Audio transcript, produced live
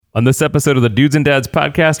On this episode of the Dudes and Dads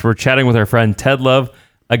podcast, we're chatting with our friend Ted Love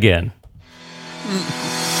again.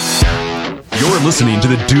 You're listening to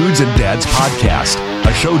the Dudes and Dads podcast,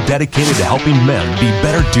 a show dedicated to helping men be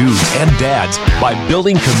better dudes and dads by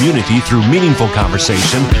building community through meaningful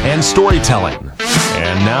conversation and storytelling.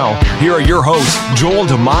 And now, here are your hosts, Joel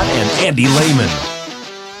DeMott and Andy Lehman.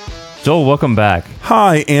 Joel, welcome back.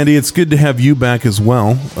 Hi, Andy. It's good to have you back as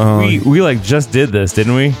well. We like just did this,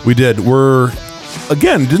 didn't we? We did. We're,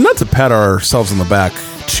 again, not to pat ourselves on the back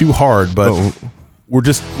too hard, but we're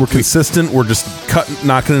consistent. We're just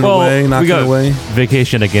knocking it away. We got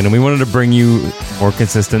vacation again, and we wanted to bring you more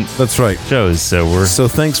consistent. That's right. Shows. So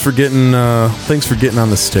thanks for getting on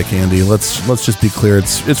the stick, Andy. Let's just be clear.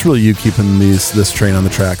 It's really you keeping this train on the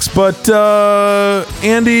tracks. But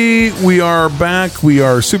Andy, we are back. We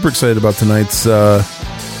are super excited about tonight's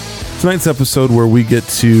episode, where we get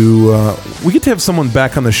to have someone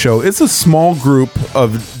back on the show. It's a small group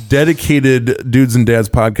of dedicated Dudes and Dads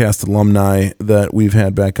podcast alumni that we've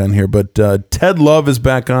had back on here, but Ted Love is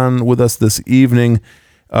back on with us this evening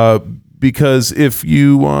because if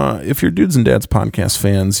you're Dudes and Dads podcast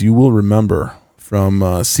fans, you will remember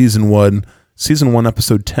from season one,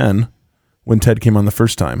 episode 10, when Ted came on the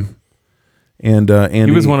first time, and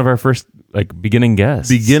Andy, he was one of our first beginning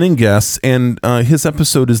guests, and his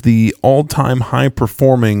episode is the all-time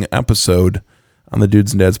high-performing episode on the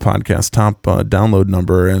Dudes and Dads podcast, top download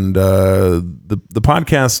number, and the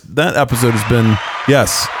podcast, that episode has been,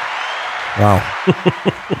 yes, wow,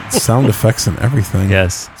 sound effects and everything.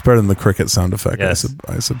 Yes, it's better than the cricket sound effect. Yes.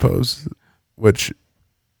 I suppose, which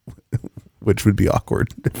would be awkward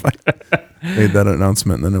if I made that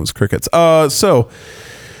announcement and then it was crickets.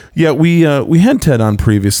 Yeah, we had Ted on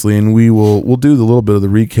previously, and we'll do a little bit of the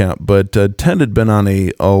recap. But Ted had been on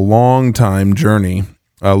a long time journey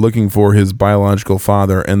looking for his biological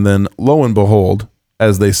father, and then lo and behold,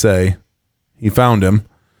 as they say, he found him,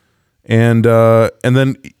 and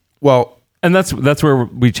then that's where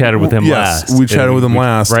we chatted with him last. Yes, we chatted with him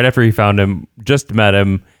last, right after he found him. Just met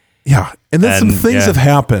him. Yeah, and then some things have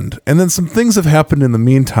happened, in the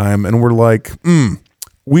meantime, and we're like,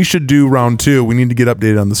 we should do round 2. We need to get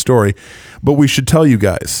updated on the story, but we should tell you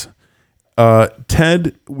guys.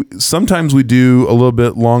 Ted, sometimes we do a little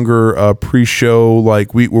bit longer pre-show, where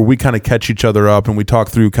we kind of catch each other up and we talk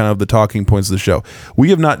through kind of the talking points of the show. We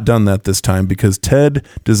have not done that this time because Ted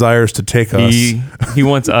desires to take us. He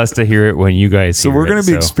wants us to hear it when you guys. So we're going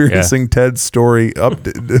to be experiencing Ted's story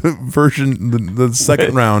version, the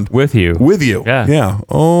second round with you. Yeah.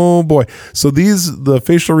 Oh boy. So the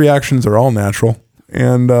facial reactions are all natural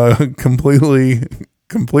and completely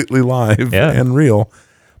live and real.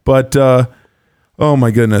 But, oh my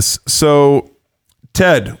goodness. So,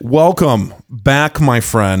 Ted, welcome back, my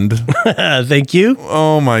friend. Thank you.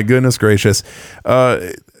 Oh my goodness gracious.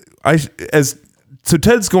 So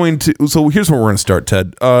Ted's going to, so here's where we're going to start,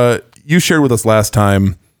 Ted. You shared with us last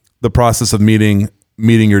time the process of meeting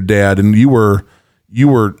your dad, and you were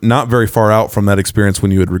not very far out from that experience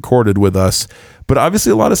when you had recorded with us, but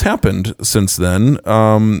obviously a lot has happened since then.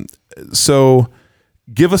 So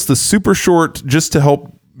give us the super short, just to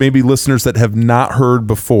help maybe listeners that have not heard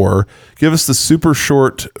before, give us the super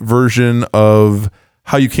short version of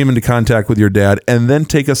how you came into contact with your dad, and then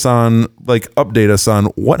take us on, update us on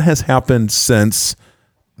what has happened since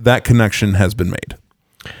that connection has been made.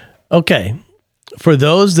 Okay. For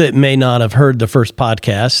those that may not have heard the first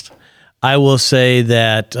podcast, I will say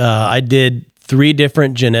that I did 3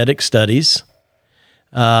 different genetic studies.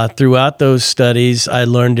 Throughout those studies, I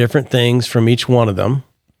learned different things from each one of them.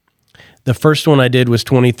 The first one I did was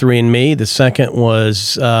 23andMe. The second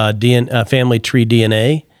was Family Tree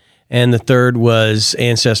DNA. And the third was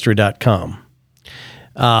Ancestry.com.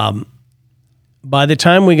 By the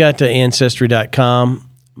time we got to Ancestry.com,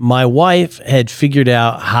 my wife had figured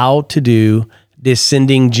out how to do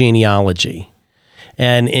descending genealogy.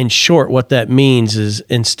 And in short, what that means is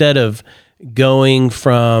instead of going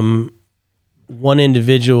from one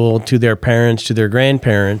individual to their parents to their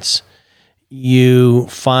grandparents, you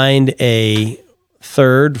find a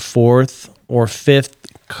 3rd, 4th, or 5th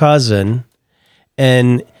cousin,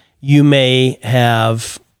 and you may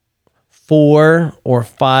have 4 or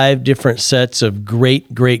 5 different sets of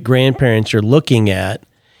great-great-grandparents you're looking at,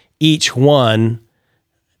 each one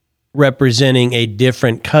representing a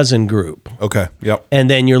different cousin group. Okay, yep. And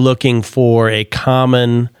then you're looking for a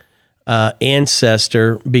common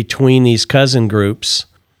ancestor between these cousin groups,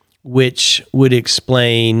 which would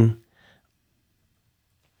explain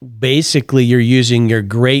basically you're using your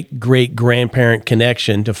great-great-grandparent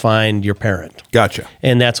connection to find your parent. Gotcha.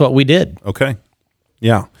 And that's what we did. Okay.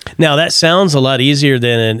 Yeah. Now, that sounds a lot easier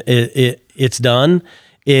than it's done.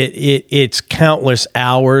 it's countless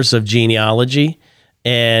hours of genealogy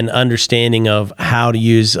and understanding of how to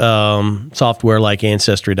use software like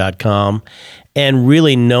Ancestry.com and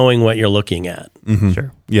really knowing what you're looking at. Mm-hmm.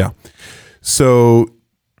 Sure. Yeah. So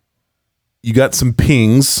you got some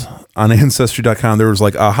pings on Ancestry.com. There was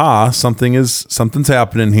like, aha, something's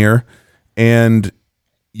happening here. And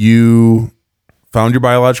you found your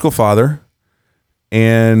biological father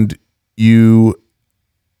and you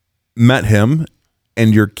met him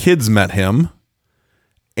and your kids met him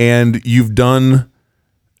and you've done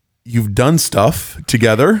stuff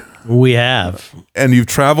together. We have. And you've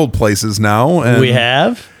traveled places now. And we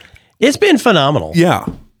have. It's been phenomenal. Yeah.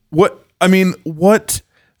 What?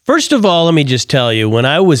 First of all, let me just tell you, when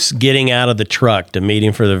I was getting out of the truck to meet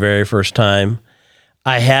him for the very first time,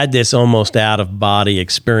 I had this almost out of body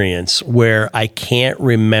experience where I can't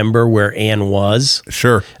remember where Ann was.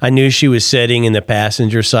 Sure. I knew she was sitting in the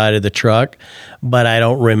passenger side of the truck, but I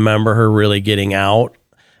don't remember her really getting out.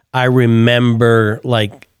 I remember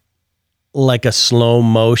like a slow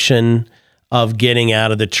motion of getting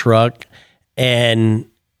out of the truck, and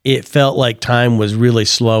it felt like time was really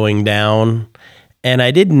slowing down. And I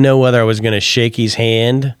didn't know whether I was going to shake his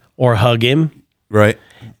hand or hug him. Right.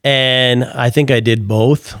 And I think I did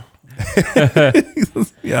both.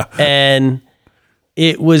 Yeah. And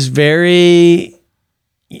it was very,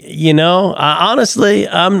 honestly,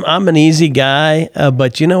 I'm an easy guy,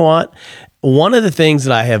 but you know what? One of the things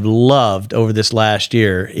that I have loved over this last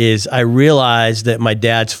year is I realized that my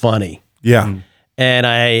dad's funny. Yeah. Mm-hmm. And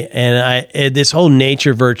I this whole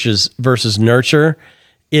nature versus nurture,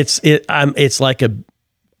 I'm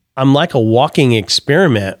like a walking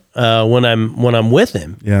experiment when I'm with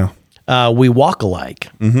him. Yeah. We walk alike.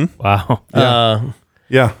 Mm-hmm. Wow.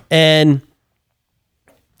 Yeah. And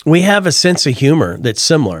we have a sense of humor that's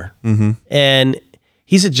similar. Mm-hmm. And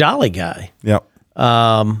he's a jolly guy. Yep.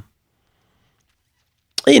 I'll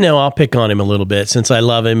pick on him a little bit since I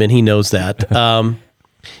love him and he knows that. I've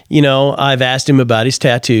asked him about his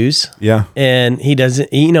tattoos. Yeah. And he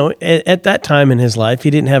doesn't, at that time in his life, he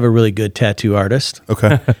didn't have a really good tattoo artist.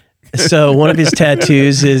 Okay. So one of his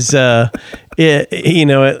tattoos is,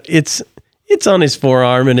 it's on his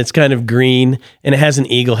forearm and it's kind of green and it has an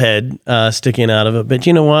eagle head sticking out of it. But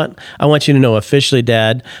you know what? I want you to know officially,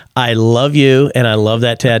 Dad, I love you and I love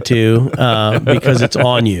that tattoo because it's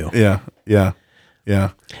on you. Yeah. Yeah.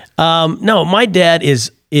 Yeah. No, my dad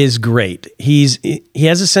is great. He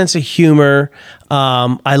has a sense of humor.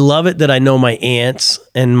 I love it that I know my aunts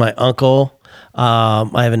and my uncle.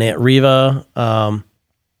 I have an Aunt Reva.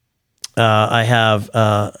 I have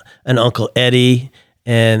an Uncle Eddie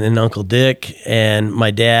and an Uncle Dick and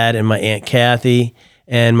my dad and my Aunt Kathy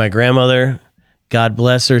and my grandmother. God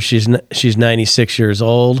bless her. She's 96 years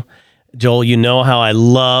old. Joel, you know how I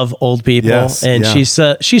love old people. Yes, and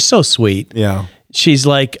yeah. she's so sweet. Yeah. She's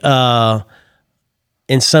like,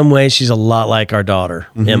 in some ways, she's a lot like our daughter,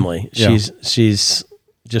 Emily. Yeah. She's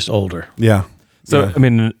just older. Yeah. So, Yeah. I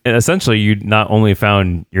mean, essentially, you not only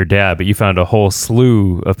found your dad, but you found a whole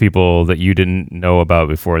slew of people that you didn't know about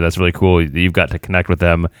before. That's really cool. You've got to connect with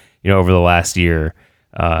them, over the last year,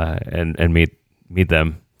 and meet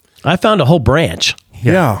them. I found a whole branch.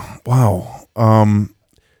 Yeah. Wow.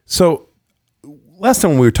 So last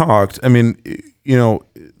time we talked, I mean,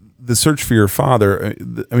 the search for your father,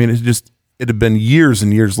 I mean, it had been years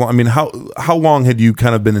and years long. I mean, how long had you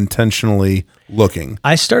kind of been intentionally looking?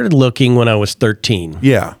 I started looking when I was 13.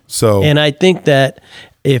 Yeah. So, And I think that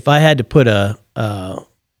if I had to put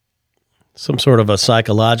some sort of a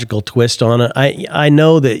psychological twist on it, I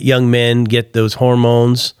know that young men get those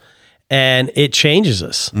hormones and it changes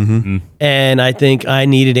us. Mm-hmm. And I think I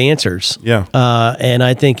needed answers. Yeah. And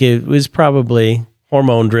I think it was probably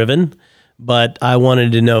hormone driven, but I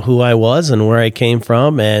wanted to know who I was and where I came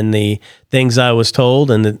from and the things I was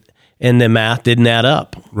told and the math didn't add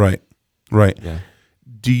up. Right. Right. Yeah.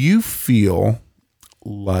 Do you feel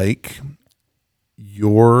like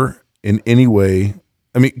you're in any way,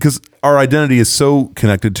 I mean, because our identity is so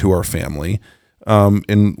connected to our family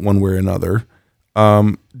in one way or another.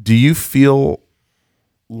 Do you feel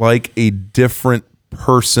like a different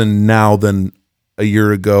person now than a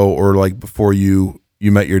year ago or like before you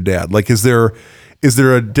met your dad? Like, is there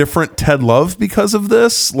a different Ted Love because of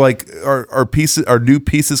this? Like, are new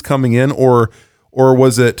pieces coming in, or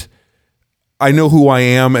was it, I know who I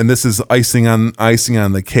am and this is icing on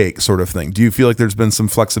the cake sort of thing? Do you feel like there's been some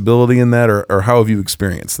flexibility in that, or how have you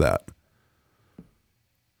experienced that?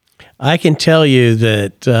 I can tell you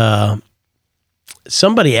that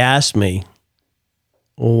somebody asked me,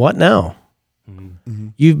 well, what now? Mm-hmm.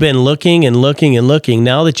 You've been looking and looking and looking.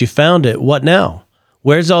 Now that you found it, what now?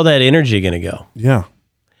 Where's all that energy going to go? Yeah.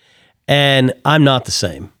 And I'm not the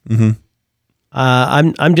same.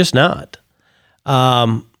 I'm just not.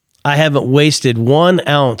 I haven't wasted 1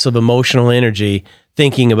 ounce of emotional energy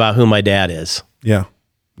thinking about who my dad is. Yeah.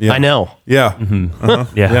 I know. Yeah.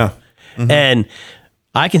 Yeah. And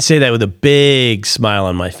I can say that with a big smile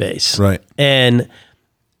on my face. Right. And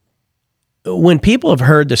when people have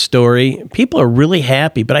heard the story, people are really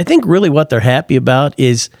happy. But I think really what they're happy about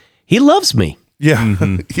is he loves me. Yeah.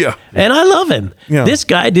 Yeah. And I love him. Yeah. This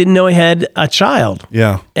guy didn't know he had a child.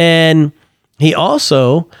 Yeah. And he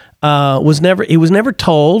also was never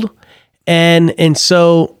told. And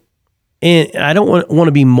so I don't want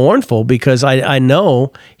to be mournful because I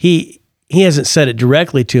know he hasn't said it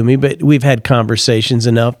directly to me, but we've had conversations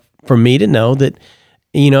enough for me to know that,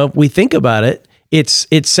 if we think about it, it's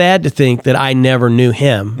sad to think that I never knew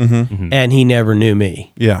him and he never knew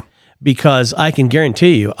me. Yeah. Because I can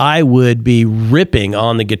guarantee you, I would be ripping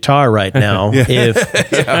on the guitar right now if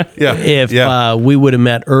we would have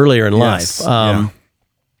met earlier in life.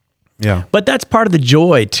 Yeah. But that's part of the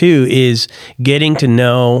joy too, is getting to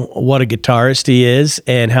know what a guitarist he is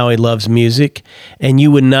and how he loves music. And you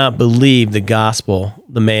would not believe the gospel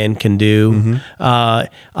the man can do. I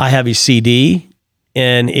have his CD,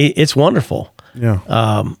 and it's wonderful.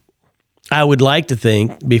 Yeah. I would like to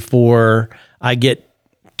think before I get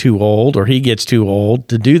too old or he gets too old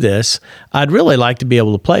to do this, I'd really like to be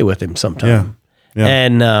able to play with him sometime. Yeah.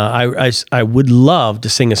 And I would love to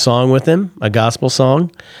sing a song with him, a gospel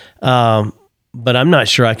song. But I'm not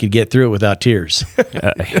sure I could get through it without tears.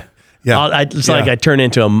 It's like I turn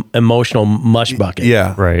into an emotional mush bucket.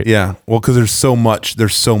 Yeah. Right. Yeah. Well, because there's so much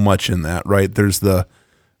in that, right?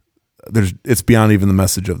 It's beyond even the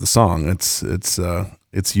message of the song. It's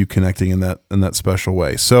you connecting in that special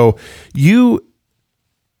way. So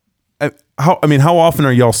how often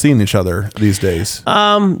are y'all seeing each other these days?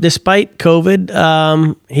 Despite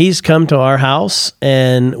COVID, he's come to our house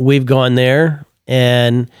and we've gone there,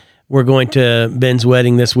 and we're going to Ben's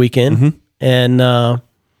wedding this weekend. And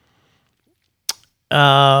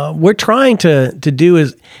we're trying to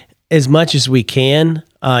do as much as we can.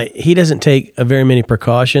 He doesn't take very many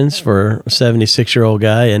precautions for a 76-year-old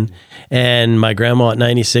guy, and my grandma at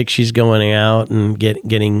 96, she's going out and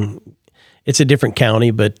getting. It's a different county,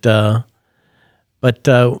 but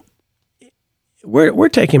we're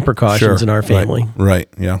taking precautions in our family. Right.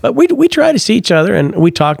 Yeah. But we try to see each other, and we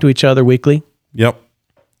talk to each other weekly. Yep.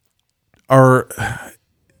 Are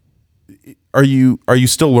you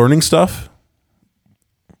still learning stuff?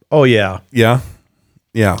 Oh yeah. Yeah.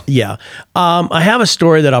 Yeah. Yeah. I have a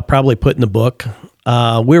story that I'll probably put in the book.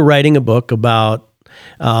 We're writing a book about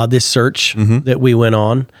this search that we went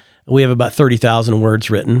on. We have about 30,000 words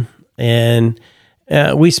written, and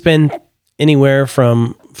we spend anywhere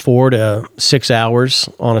from 4 to 6 hours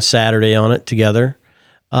on a Saturday on it together.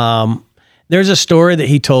 There's a story that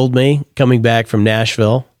he told me coming back from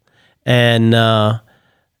Nashville, and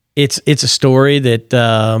it's a story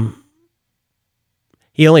that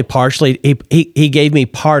he only partially he gave me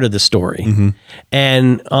part of the story,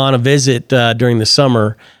 and on a visit during the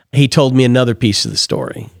summer, he told me another piece of the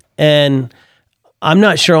story, and I'm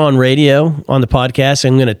not sure on radio, on the podcast,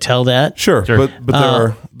 I'm going to tell that. Sure. But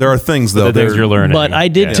there are things though. The things you're learning. But I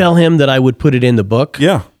did tell him that I would put it in the book.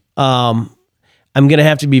 Yeah. I'm going to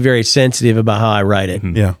have to be very sensitive about how I write it.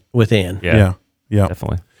 Yeah. With Ann. Yeah.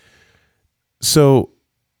 Definitely. So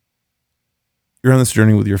you're on this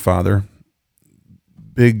journey with your father.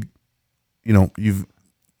 Big, you've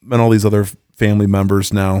met all these other family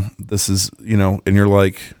members now. This is, and you're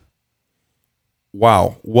like,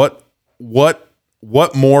 wow, what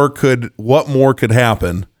more could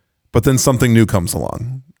happen? But then something new comes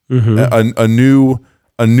along, a new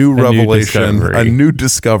revelation, a new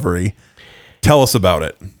discovery. Tell us about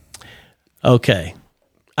it. Okay.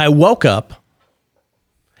 I woke up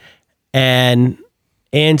and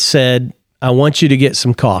Ann said, I want you to get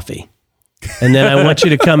some coffee. And then I want you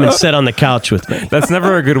to come and sit on the couch with me. That's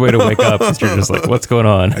never a good way to wake up. You're just like, what's going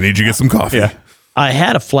on? I need you to get some coffee. Yeah. I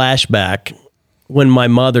had a flashback when my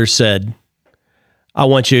mother said, I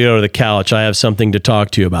want you to go to the couch. I have something to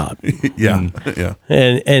talk to you about. Yeah. Yeah.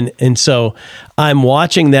 And so I'm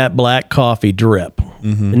watching that black coffee drip.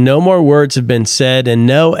 And no more words have been said, and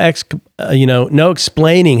no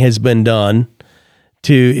explaining has been done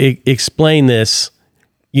to explain this.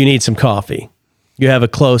 You need some coffee. You have a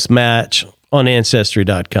close match on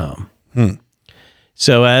Ancestry.com.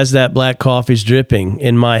 So as that black coffee's dripping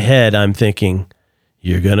in my head, I'm thinking,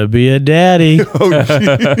 you're going to be a daddy.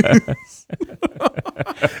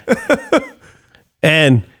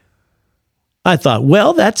 And I thought,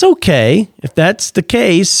 well, that's okay. If that's the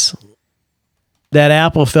case, that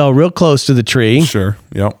apple fell real close to the tree. Sure.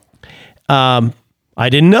 Yep. I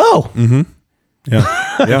didn't know. Mm-hmm.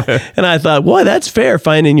 Yeah. And I thought, boy, that's fair,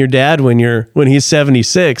 finding your dad when he's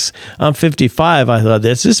 76. I'm 55. I thought,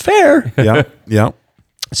 this is fair. Yeah.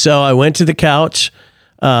 So I went to the couch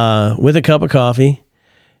with a cup of coffee,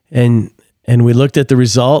 and we looked at the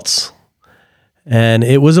results, and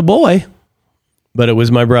it was a boy, but it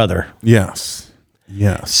was my brother. Yes.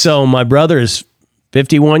 So my brother is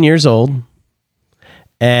 51 years old,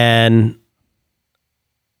 and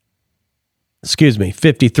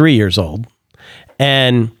 53 years old.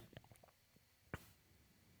 And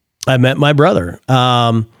I met my brother.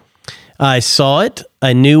 I saw it.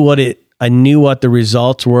 I knew what the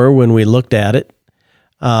results were when we looked at it.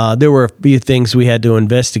 There were a few things we had to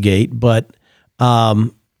investigate, but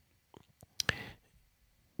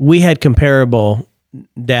we had comparable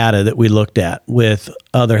data that we looked at with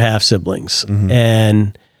other half siblings. Mm-hmm.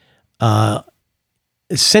 And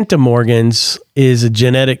centimorgans is a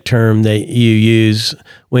genetic term that you use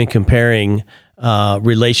when comparing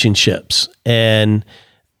relationships. And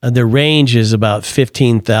the range is about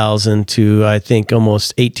 15,000 to, I think,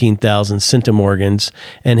 almost 18,000 centimorgans,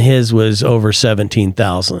 and his was over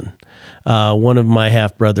 17,000. One of my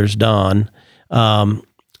half brothers, Don,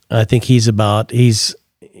 I think he's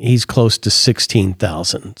close to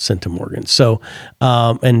 16,000 centimorgans. So,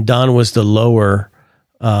 and Don was the lower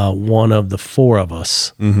one of the four of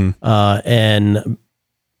us, mm-hmm.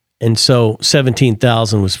 And so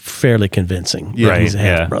 17,000 was fairly convincing. Yeah, he's a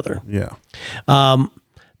half brother. Yeah.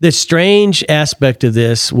 The strange aspect of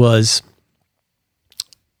this was,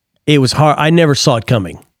 it was hard. I never saw it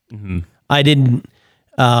coming. Mm-hmm. I didn't.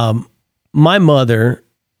 My mother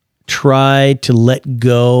tried to let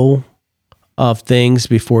go of things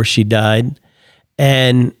before she died,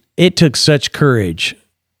 and it took such courage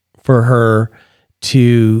for her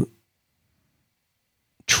to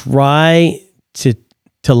try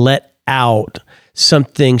to let out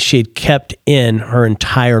something she had kept in her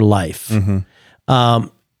entire life. Mm-hmm.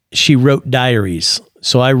 She wrote diaries.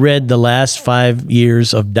 So I read the last 5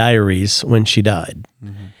 years of diaries when she died.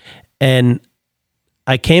 Mm-hmm. And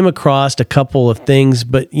I came across a couple of things,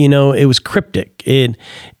 but, it was cryptic.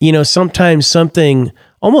 Sometimes something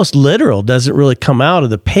almost literal doesn't really come out of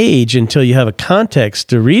the page until you have a context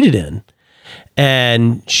to read it in.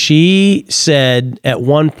 And she said at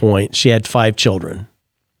one point she had 5 children.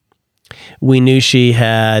 We knew she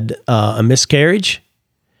had a miscarriage,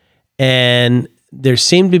 and there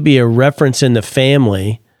seemed to be a reference in the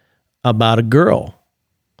family about a girl.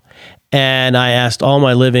 And I asked all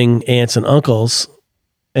my living aunts and uncles,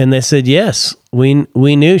 and they said, yes, we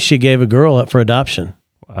knew she gave a girl up for adoption.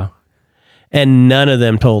 Wow. And none of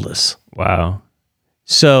them told us. Wow.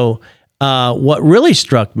 So what really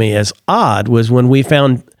struck me as odd was when we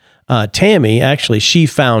found Tammy. Actually, she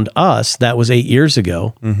found us. That was 8 years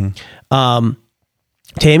ago. Mm-hmm.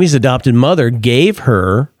 Tammy's adopted mother gave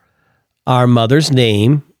her our mother's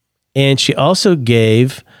name, and she also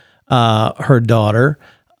gave her daughter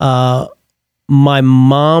my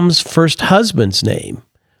mom's first husband's name,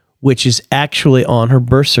 which is actually on her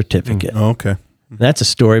birth certificate. Oh, okay. That's a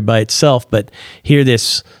story by itself, but here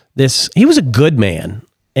this he was a good man,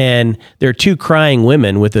 and there are 2 crying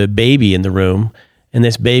women with a baby in the room, and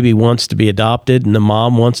this baby wants to be adopted, and the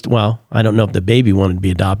mom wants to, well, I don't know if the baby wanted to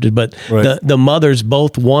be adopted, but right. the mothers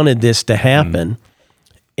both wanted this to happen.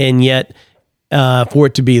 And yet, for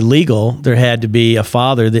it to be legal, there had to be a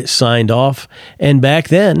father that signed off. And back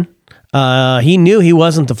then, he knew he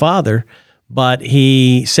wasn't the father, but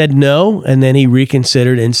he said no, and then he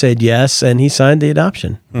reconsidered and said yes, and he signed the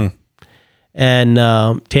adoption. And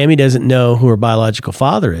Tammy doesn't know who her biological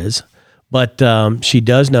father is, but she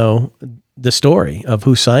does know the story of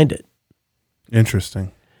who signed it.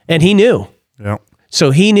 Interesting. And he knew. Yeah. So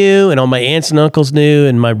he knew, and all my aunts and uncles knew,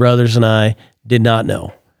 and my brothers and I did not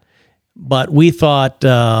know. But we thought,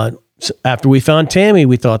 after we found Tammy,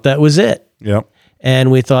 we thought that was it. Yep.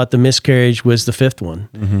 And we thought the miscarriage was the 5th one.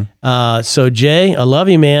 Mm-hmm. So Jay, I love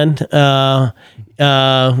you, man.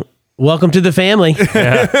 Welcome to the family.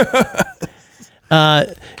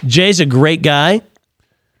 Jay's a great guy.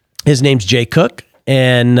 His name's Jay Cook,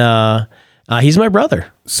 and he's my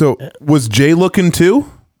brother. So was Jay looking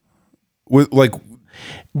too?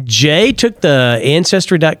 Jay took the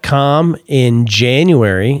Ancestry.com in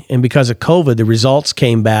January, and because of COVID, the results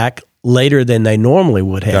came back later than they normally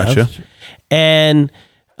would have. Gotcha. And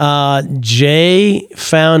Jay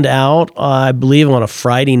found out, I believe, on a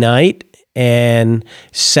Friday night, and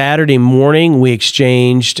Saturday morning we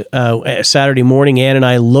exchanged. Saturday morning, Ann and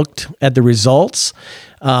I looked at the results.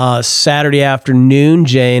 Saturday afternoon,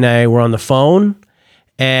 Jay and I were on the phone,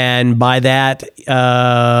 And by the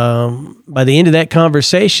end of that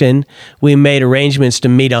conversation, we made arrangements to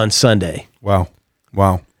meet on Sunday. Wow.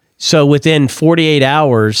 So within 48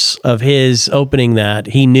 hours of his opening that,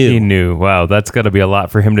 he knew. He knew. Wow, that's got to be a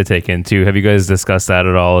lot for him to take in too. Have you guys discussed that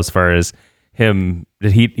at all? As far as him,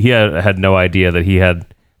 that he had no idea that he had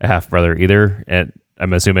a half brother either. And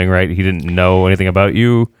I'm assuming, right? He didn't know anything about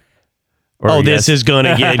you. Or this is going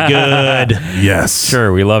to get good. Yes.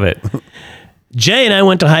 Sure, we love it. Jay and I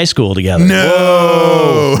went to high school together.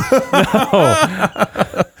 No.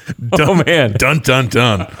 Oh man. Dun.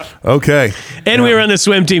 Okay. And we were on the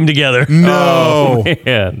swim team together. No. Oh,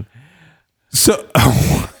 man. So.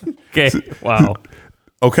 Okay. Wow.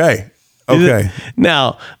 Okay.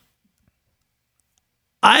 Now,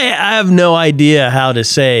 I have no idea how to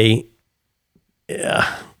say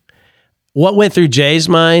what went through Jay's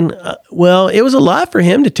mind. Well, it was a lot for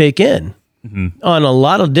him to take in on a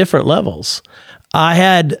lot of different levels. I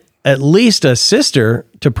had at least a sister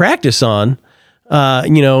to practice on.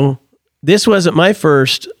 This wasn't my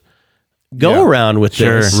first go around with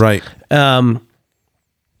this. Right.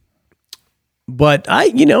 But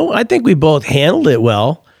I think we both handled it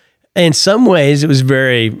well. In some ways, it was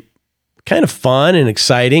very kind of fun and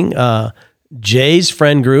exciting. Jay's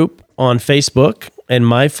friend group on Facebook and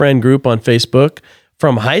my friend group on Facebook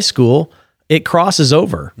from high school, it crosses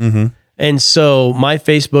over. Mm-hmm. And so my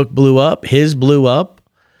Facebook blew up, his blew up.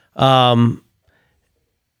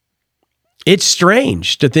 It's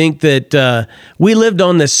strange to think that we lived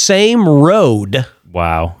on the same road.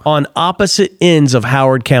 Wow. On opposite ends of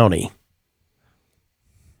Howard County.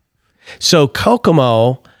 So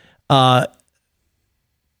Kokomo,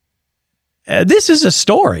 this is a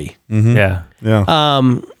story. Mm-hmm. Yeah.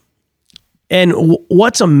 And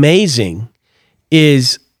what's amazing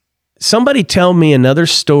is somebody tell me another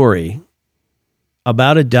story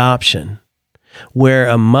about adoption where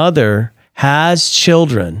a mother has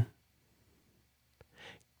children,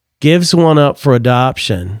 gives one up for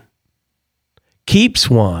adoption, keeps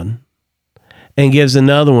one, and gives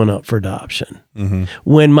another one up for adoption. Mm-hmm.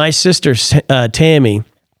 When my sister Tammy,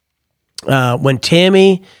 when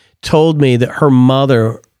Tammy told me that her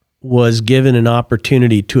mother was given an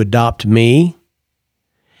opportunity to adopt me,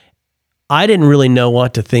 I didn't really know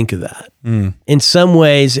what to think of that. Mm. In some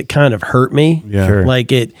ways, it kind of hurt me. Yeah. Sure.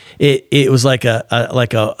 Like it was like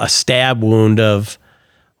a stab wound of,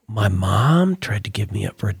 my mom tried to give me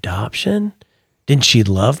up for adoption. Didn't she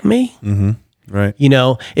love me? Mm-hmm. Right.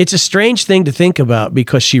 It's a strange thing to think about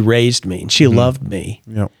because she raised me and she loved me.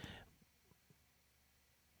 Yep.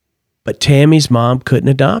 But Tammy's mom couldn't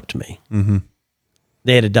adopt me. Mm-hmm.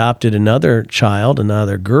 They had adopted another child,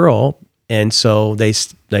 another girl, and so they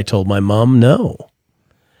told my mom no.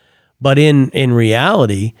 But in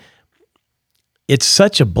reality, it's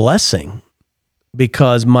such a blessing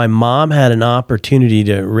because my mom had an opportunity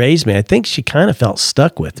to raise me. I think she kind of felt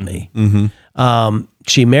stuck with me. Mm-hmm.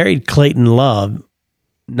 She married Clayton Love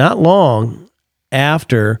not long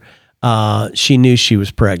after she knew she was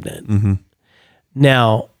pregnant. Mm-hmm.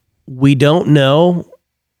 Now, we don't know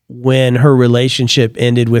when her relationship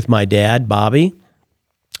ended with my dad, Bobby.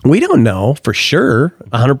 We don't know for sure,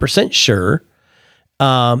 100% sure,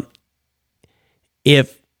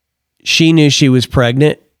 if she knew she was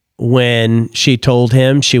pregnant when she told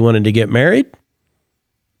him she wanted to get married,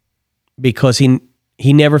 because he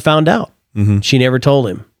never found out. Mm-hmm. She never told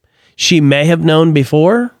him. She may have known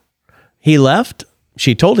before he left.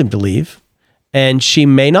 She told him to leave, and she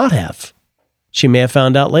may not have. She may have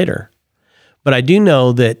found out later. But I do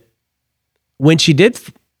know that when she did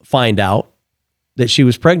find out that she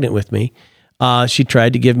was pregnant with me, she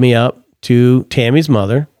tried to give me up to Tammy's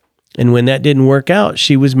mother. And when that didn't work out,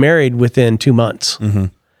 she was married within 2 months. Mm-hmm.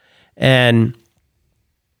 And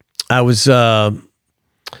I was,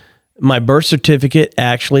 my birth certificate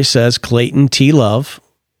actually says Clayton T. Love.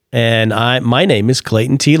 And my name is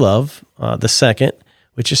Clayton T. Love, the second,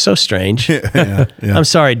 which is so strange. Yeah. I'm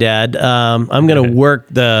sorry, Dad. I'm going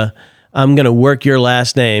to work your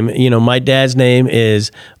last name. My dad's name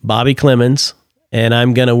is Bobby Clemens, and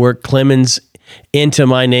I'm going to work Clemens into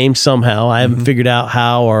my name somehow. I haven't figured out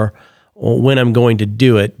how or when I'm going to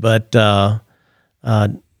do it, but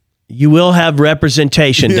you will have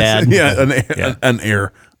representation, Dad. An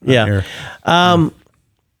heir. Yeah.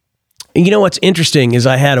 What's interesting is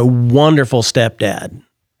I had a wonderful stepdad,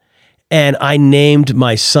 and I named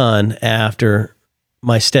my son after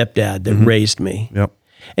my stepdad that raised me. Yep.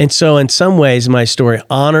 And so in some ways, my story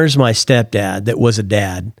honors my stepdad that was a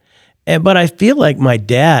dad. But I feel like my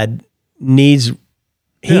dad needs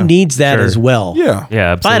that as well. Yeah.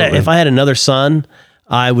 Yeah, absolutely. If I had another son,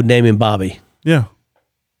 I would name him Bobby. Yeah.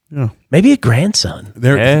 Yeah. Maybe a grandson.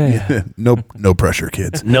 No pressure,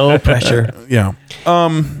 kids. No pressure. Yeah.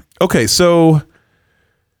 Okay. So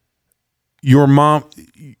your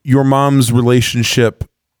mom's relationship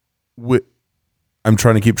with, I'm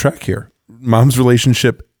trying to keep track here. Mom's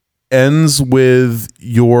relationship ends with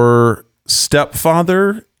your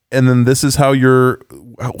stepfather, and then this is how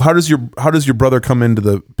does your brother come into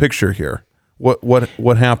the picture here?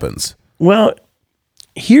 What happens? Well,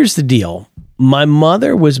 here's the deal. My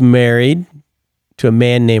mother was married to a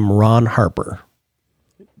man named Ron Harper.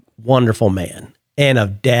 Wonderful man and a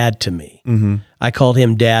dad to me. Mm-hmm. I called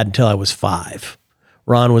him dad until I was 5.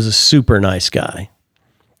 Ron was a super nice guy.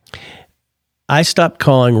 I stopped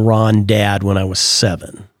calling Ron dad when I was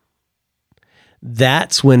 7.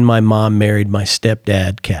 That's when my mom married my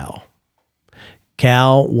stepdad, Cal.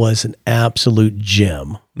 Cal was an absolute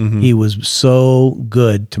gem. Mm-hmm. He was so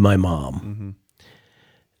good to my mom. Mm-hmm.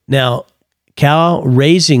 Now, Cal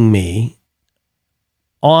raising me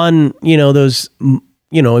on, those,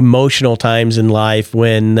 emotional times in life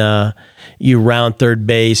when you round third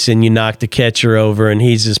base and you knock the catcher over and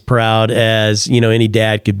he's as proud as, any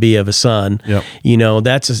dad could be of a son. Yep.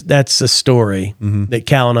 That's a story that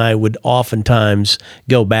Cal and I would oftentimes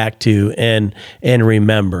go back to and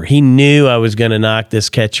remember. He knew I was going to knock this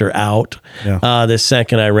catcher out the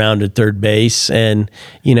second I rounded third base. And,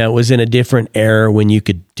 it was in a different era when you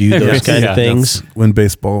could do those kind of things. When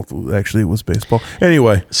baseball, actually it was baseball.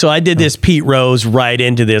 Anyway. So I did this Pete Rose right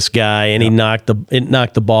into this guy and he knocked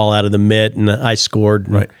the ball out of the mitt and I scored.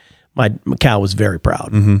 Right. My Cal was very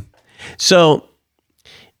proud. Mm-hmm. So,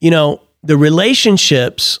 the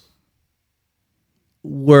relationships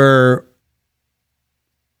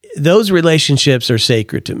those relationships are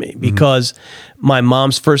sacred to me because my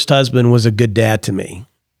mom's first husband was a good dad to me.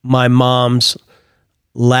 My mom's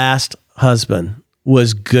last husband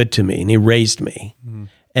was good to me and he raised me. Mm-hmm.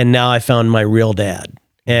 And now I found my real dad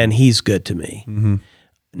and he's good to me. Mm-hmm.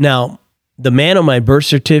 Now, the man on my birth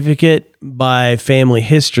certificate by family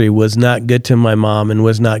history was not good to my mom and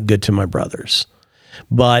was not good to my brothers.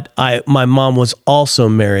 But my mom was also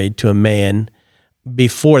married to a man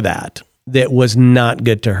before that was not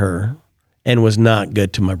good to her and was not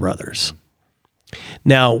good to my brothers.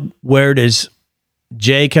 Now, where does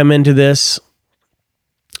Jay come into this?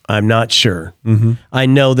 I'm not sure. Mm-hmm. I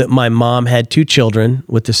know that my mom had 2 children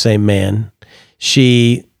with the same man.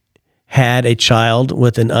 She had a child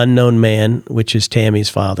with an unknown man, which is Tammy's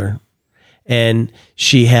father. And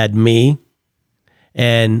she had me,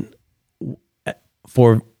 and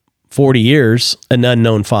for 40 years, an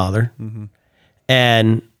unknown father. Mm-hmm.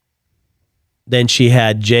 And then she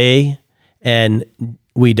had Jay, and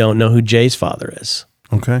we don't know who Jay's father is.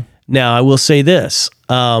 Okay. Now, I will say this.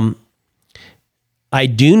 I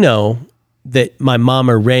do know that my mom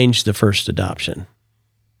arranged the first adoption.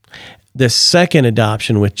 The second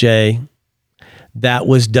adoption with Jay, that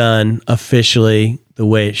was done officially the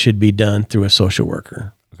way it should be done through a social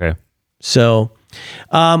worker. Okay. So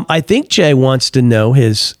I think Jay wants to know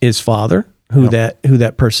his father, who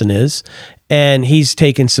that person is, and he's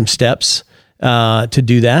taken some steps to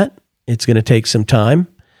do that. It's going to take some time,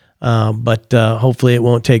 but hopefully it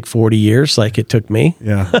won't take 40 years like it took me.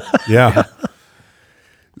 Yeah. Yeah.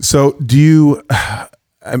 So do you,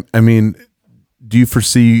 do you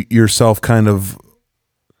foresee yourself kind of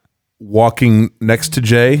walking next to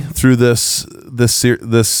Jay through this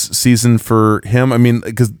season for him? I mean,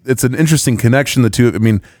 because it's an interesting connection, the two. I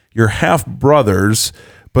mean, you're half brothers,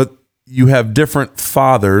 but you have different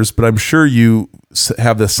fathers, but I'm sure you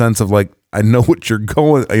have this sense of like, I know what you're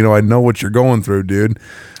going, I know what you're going through, dude.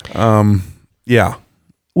 Yeah.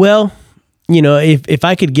 Well, if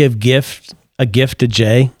I could give a gift to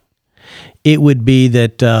Jay, it would be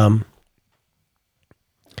that,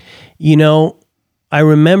 I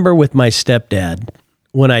remember with my stepdad,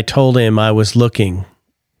 when I told him I was looking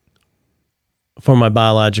for my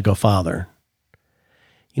biological father,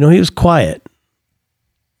 he was quiet.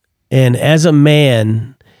 And as a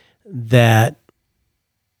man that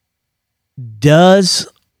does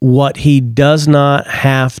what he does not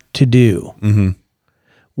have to do, mm-hmm.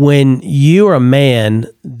 when you are a man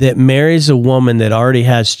that marries a woman that already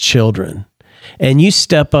has children and you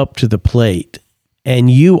step up to the plate and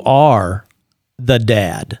you are the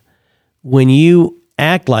dad, when you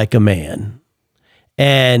act like a man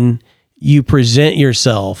and you present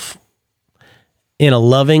yourself in a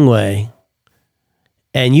loving way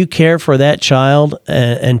and you care for that child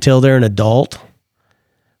until they're an adult,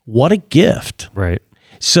 what a gift. Right.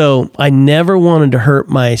 So I never wanted to hurt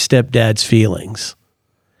my stepdad's feelings,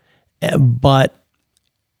 but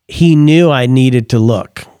he knew I needed to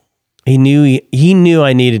look. He knew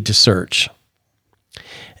I needed to search.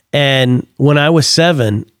 And when I was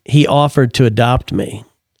 7, he offered to adopt me.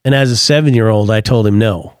 And as a 7-year-old, I told him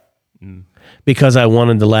no, because I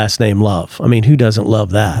wanted the last name Love. I mean, who doesn't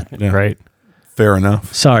love that? Yeah. Right. Fair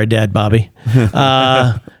enough. Sorry, Dad, Bobby.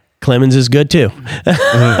 Clemens is good too.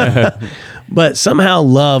 But somehow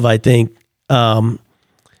Love, I think,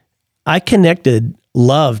 I connected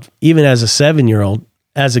Love, even as a 7-year-old,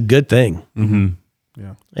 as a good thing. Mm-hmm.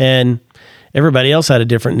 Yeah. And everybody else had a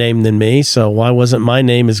different name than me, so why wasn't my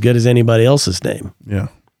name as good as anybody else's name? Yeah.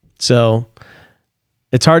 So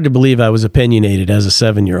it's hard to believe I was opinionated as a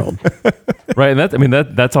 7-year-old. Right. And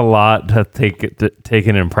that's a lot to take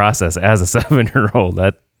in and process as a 7-year-old.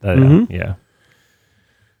 Yeah.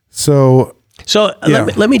 So yeah.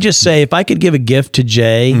 Let me just say, if I could give a gift to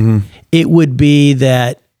Jay, it would be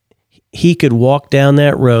that he could walk down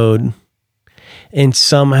that road and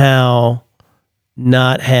somehow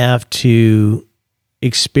not have to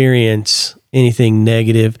experience anything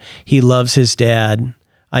negative. He loves his dad.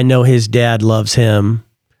 I know his dad loves him.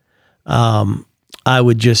 I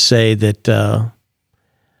would just say that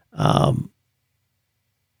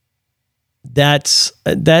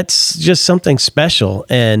that's just something special,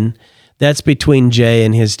 and that's between Jay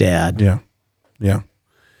and his dad. Yeah. Yeah.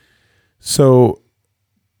 So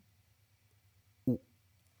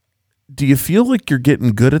do you feel like you're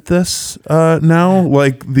getting good at this now?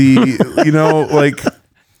 Like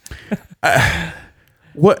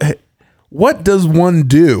what does one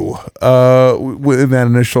do in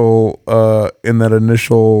that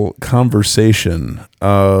initial conversation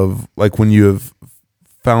of like when you have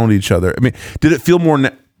found each other? I mean, did it feel more?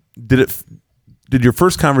 Did your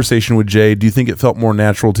first conversation with Jay? Do you think it felt more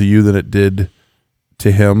natural to you than it did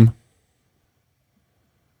to him?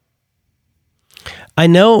 I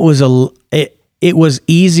know it was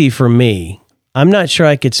easy for me. I'm not sure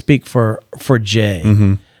I could speak for Jay.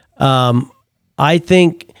 Mm-hmm. I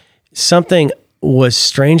think something was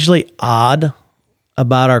strangely odd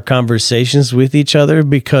about our conversations with each other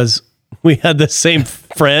because we had the same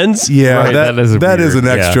friends. Yeah, right, that is an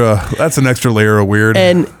extra. Yeah. That's an extra layer of weird.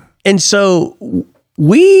 And so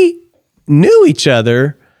we knew each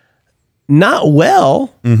other not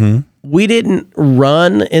well. Mm-hmm. We didn't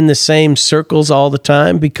run in the same circles all the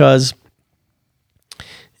time because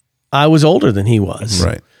I was older than he was.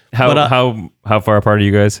 Right. How far apart are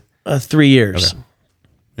you guys? 3 years. Okay.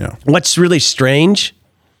 Yeah. What's really strange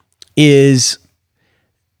is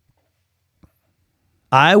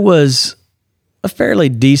I was a fairly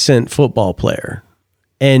decent football player,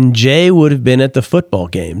 and Jay would have been at the football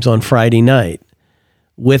games on Friday night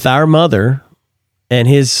with our mother and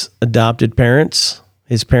his adopted parents,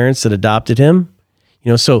 his parents that adopted him.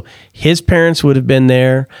 So his parents would have been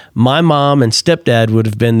there. My mom and stepdad would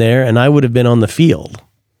have been there, and I would have been on the field.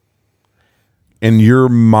 And your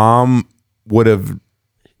mom would have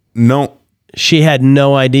She had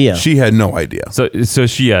no idea. She had no idea. So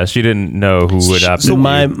she didn't know who adopted. So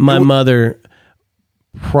my mother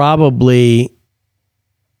probably,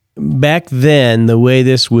 back then, the way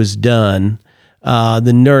this was done,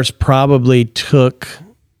 the nurse probably took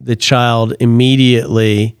the child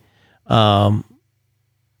immediately for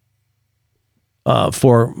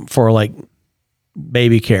like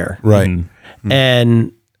baby care. Right. Mm-hmm.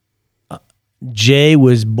 And Jay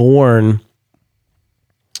was born.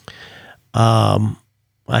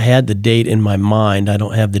 I had the date in my mind. I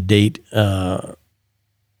don't have the date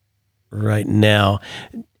right now.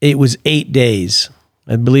 It was 8 days.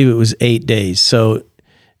 I believe it was 8 days. So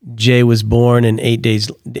Jay was born, and 8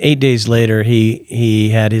 days later, he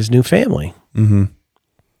had his new family. Mm-hmm.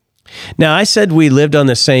 Now, I said we lived on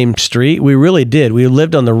the same street. We really did. We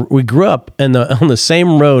grew up on the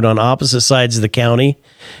same road on opposite sides of the county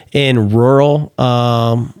in rural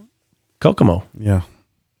Kokomo. Yeah.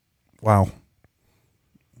 Wow.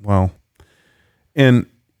 And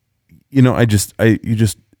you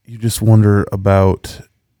just wonder about.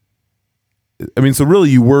 I mean, so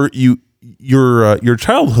really, your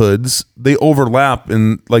childhoods, they overlap,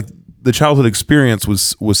 and like the childhood experience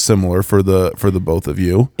was similar for the both of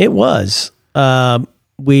you. It was.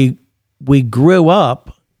 We grew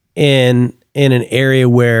up in an area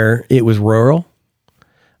where it was rural.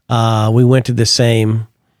 We went to the same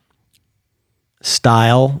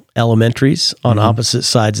style elementaries on opposite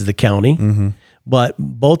sides of the county, but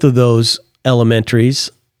both of those elementaries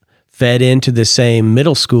fed into the same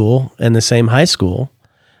middle school and the same high school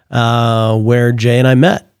where Jay and I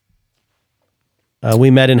met. We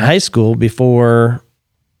met in high school before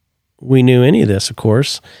we knew any of this, of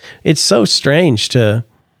course. It's so strange to,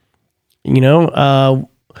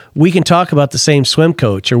 we can talk about the same swim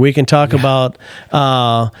coach, or we can talk about,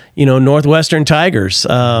 Northwestern Tigers.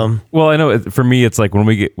 Well, I know for me, it's like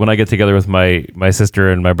when I get together with my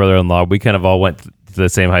sister and my brother-in-law, we kind of all went to the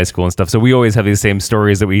same high school and stuff. So we always have these same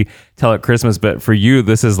stories that we tell at Christmas. But for you,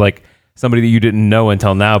 this is like somebody that you didn't know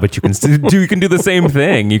until now, but you can you can do the same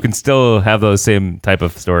thing. You can still have those same type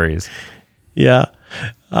of stories. Yeah.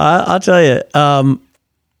 I'll tell you, I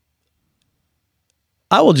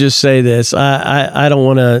will just say this. I don't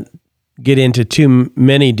want to get into too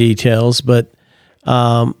many details, but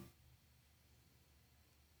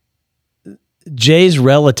Jay's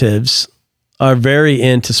relatives are very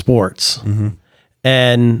into sports. Mm-hmm.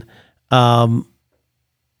 And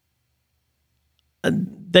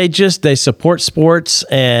they support sports,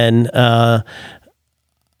 and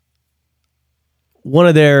one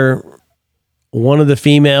of the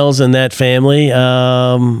females in that family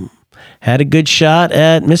had a good shot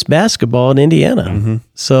at Miss Basketball in Indiana. Mm-hmm.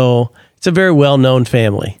 So it's a very well-known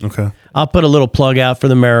family. Okay. I'll put a little plug out for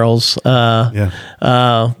the Merrills.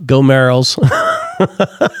 Go Merrills.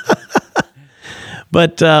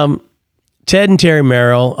 But Ted and Terry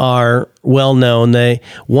Merrill are well-known.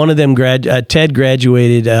 One of them Ted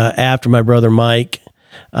graduated after my brother Mike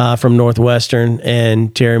from Northwestern,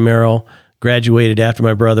 and Terry Merrill graduated after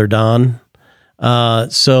my brother Don.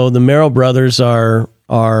 So the Merrill brothers are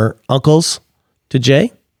uncles to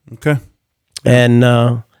Jay. Okay. And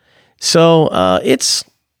it's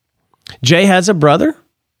Jay has a brother,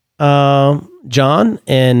 John,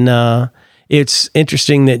 and it's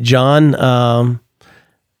interesting that John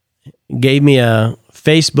gave me a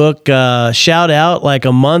Facebook shout out like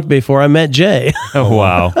a month before I met Jay. Oh,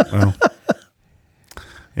 wow. Wow.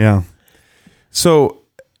 Yeah. So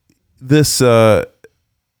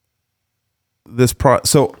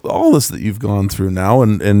so all this that you've gone through now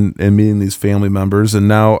and meeting these family members, and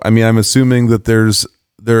now, I mean, I'm assuming that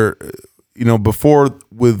before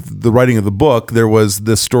with the writing of the book, there was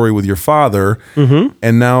this story with your father, mm-hmm.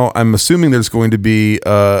 and now I'm assuming there's going to be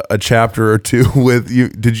a chapter or two with you.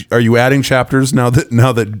 Are you adding chapters now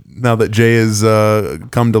that Jay has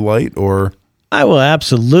come to light, or? I will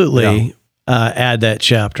absolutely add that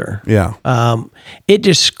chapter. Yeah. It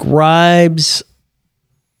describes.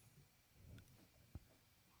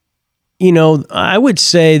 I would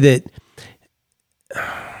say that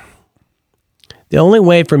the only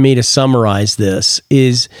way for me to summarize this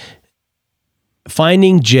is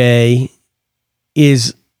finding Jay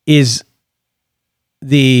is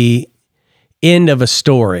the end of a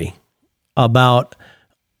story about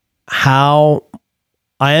how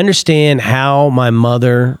I understand how my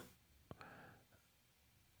mother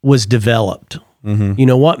was developed.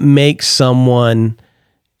 Mm-hmm. What makes someone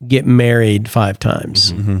get married 5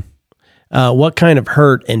 times? Mm-hmm. What kind of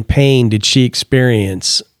hurt and pain did she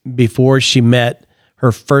experience before she met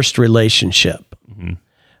her first relationship? Mm-hmm.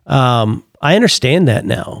 I understand that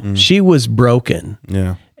now. Mm-hmm. She was broken.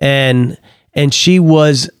 Yeah. And she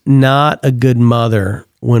was not a good mother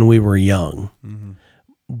when we were young. Mm-hmm.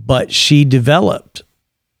 But she developed,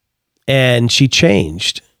 and she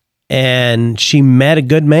changed, and she met a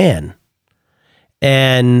good man.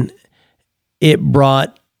 And it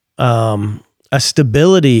brought a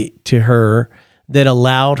stability to her that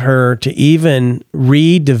allowed her to even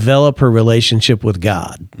redevelop her relationship with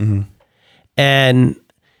God. Mm-hmm. And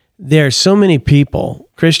there are so many people,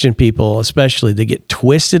 Christian people especially, that get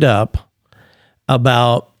twisted up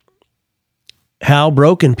about how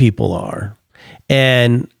broken people are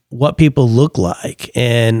and what people look like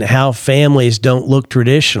and how families don't look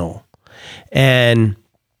traditional. And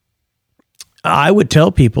I would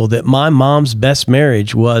tell people that my mom's best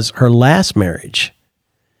marriage was her last marriage.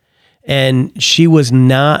 And she was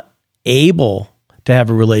not able to have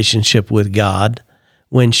a relationship with God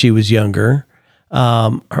when she was younger.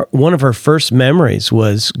 One of her first memories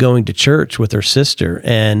was going to church with her sister,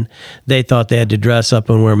 and they thought they had to dress up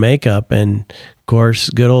and wear makeup. And of course,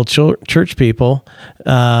 good old church people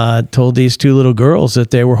told these 2 little girls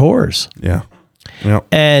that they were whores. Yeah. Yep.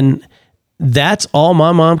 And that's all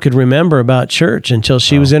my mom could remember about church until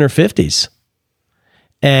she was in her 50s.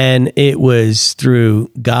 And it was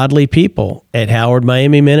through godly people at Howard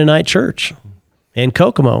Miami Mennonite Church in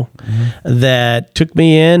Kokomo that took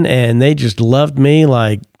me in, and they just loved me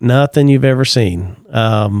like nothing you've ever seen.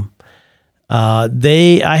 I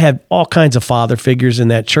had all kinds of father figures in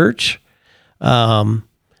that church. But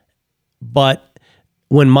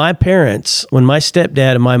when my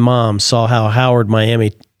stepdad and my mom saw how Howard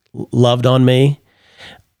Miami loved on me,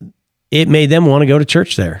 it made them want to go to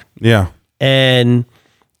church there. Yeah. And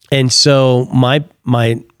And so my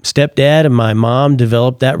stepdad and my mom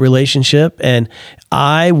developed that relationship, and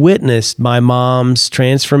I witnessed my mom's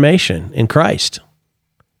transformation in Christ.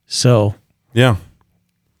 So, yeah.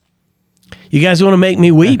 You guys want to make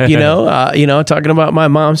me weep, talking about my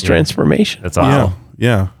mom's transformation. That's awesome.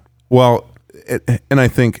 Yeah. Well, and I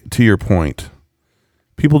think to your point,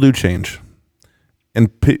 people do change,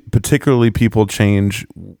 and particularly people change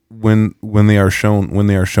when they are shown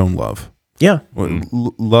love. Yeah,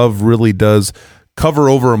 love really does cover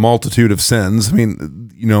over a multitude of sins. I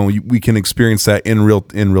mean, we can experience that in real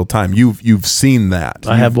time. You've seen that.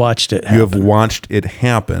 I have watched it happen. You have watched it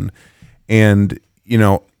happen, and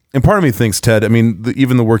and part of me thinks, Ted, I mean,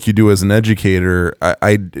 even the work you do as an educator,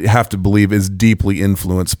 I have to believe is deeply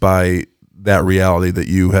influenced by that reality that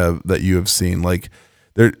you have seen. Like,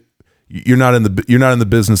 you're not in the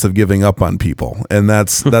business of giving up on people, and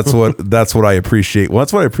that's what I appreciate. Well,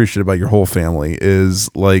 that's what I appreciate about your whole family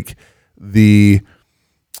is like God's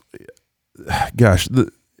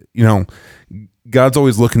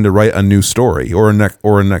always looking to write a new story or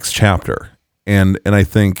a next chapter, and I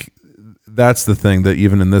think that's the thing that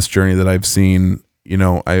even in this journey that I've seen,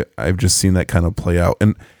 I've just seen that kind of play out,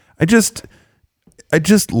 and I just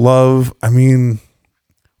love. I mean,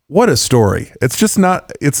 what a story! It's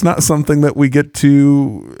not something that we get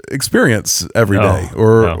to experience every day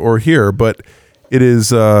or hear, but it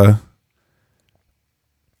is. I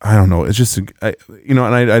don't know. It's just, and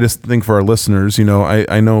I just think for our listeners,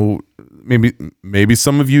 I know maybe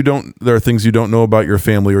some of you don't. There are things you don't know about your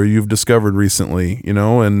family or you've discovered recently,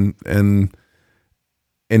 and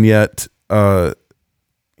yet,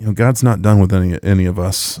 God's not done with any of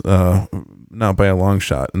us, not by a long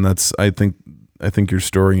shot. And that's, I think your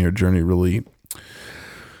story and your journey really,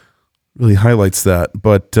 really highlights that.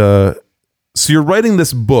 But so you're writing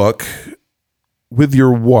this book with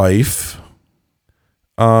your wife.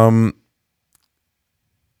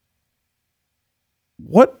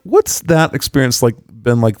 What's that experience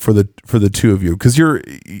been like for the two of you? Because your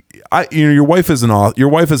wife is an author. Your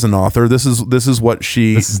wife is an author. This is what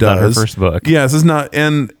she does. Not her first book. Yeah, this is not.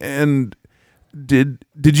 And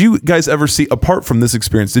did you guys ever see, apart from this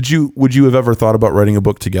experience, would you have ever thought about writing a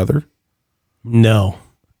book together? No.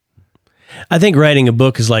 I think writing a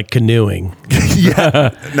book is like canoeing.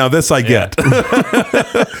 Yeah. Now this I get.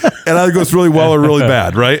 And either goes really well or really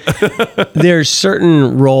bad, right? There's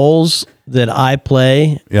certain roles that I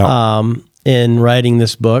play in writing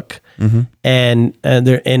this book, mm-hmm. and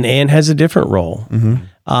Anne has a different role.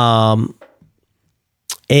 Mm-hmm.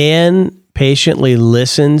 Anne patiently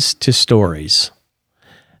listens to stories.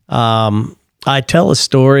 I tell a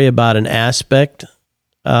story about an aspect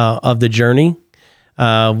of the journey.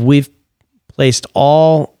 We've placed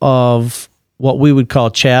all of what we would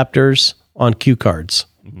call chapters on cue cards.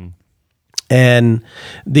 Mm-hmm. And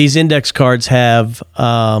these index cards have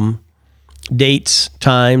dates,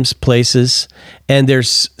 times, places, and they're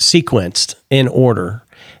sequenced in order.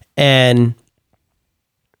 And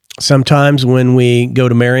sometimes when we go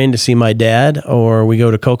to Marion to see my dad, or we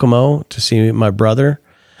go to Kokomo to see my brother,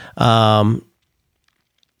 or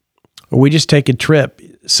we just take a trip,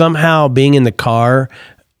 somehow being in the car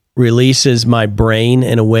releases my brain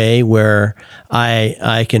in a way where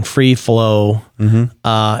I can free flow. Mm-hmm.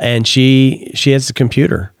 And she has the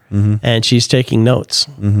computer, mm-hmm. and she's taking notes.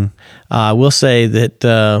 Mm-hmm. I will say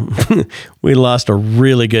that we lost a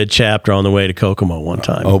really good chapter on the way to Kokomo one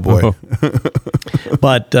time. Oh boy.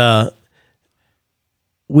 But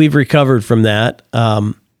we've recovered from that.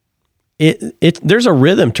 There's a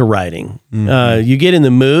rhythm to writing. Mm-hmm. You get in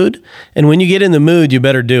the mood, and when you get in the mood, you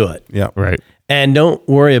better do it. Yeah. Right. And don't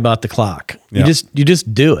worry about the clock. You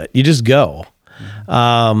just do it. You just go.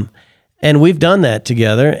 And we've done that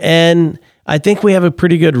together. And I think we have a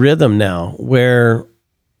pretty good rhythm now where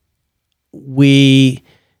we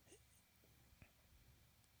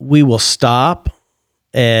will stop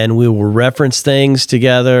and we will reference things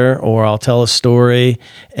together, or I'll tell a story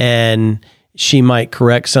and she might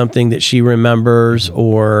correct something that she remembers,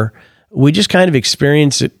 or we just kind of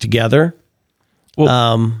experience it together.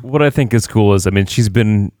 Well, what I think is cool is, I mean, she's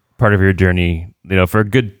been part of your journey, for a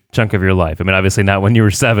good chunk of your life. I mean, obviously not when you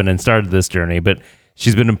were 7 and started this journey, but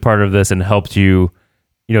she's been a part of this and helped you,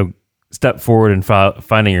 step forward in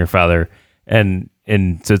finding your father. And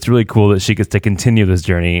so it's really cool that she gets to continue this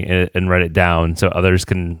journey and write it down so others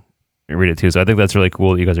can read it too. So I think that's really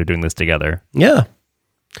cool that you guys are doing this together. Yeah.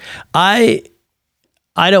 I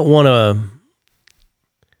don't want to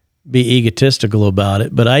be egotistical about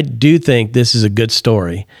it, but I do think this is a good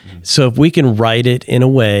story. Mm-hmm. So if we can write it in a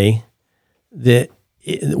way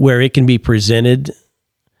where it can be presented,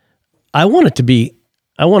 I want it to be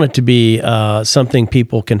I want it to be something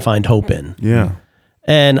people can find hope in. Yeah.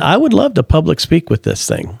 And I would love to public speak with this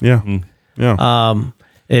thing. Yeah. Yeah.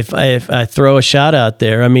 If I throw a shot out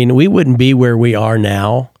there, I mean, we wouldn't be where we are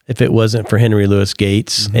now if it wasn't for Henry Louis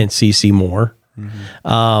Gates and C.C. Moore.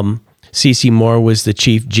 C.C. Moore was the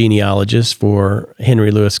chief genealogist for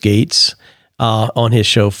Henry Louis Gates on his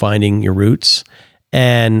show, Finding Your Roots.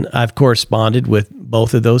 And I've corresponded with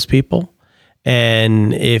both of those people.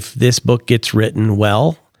 And if this book gets written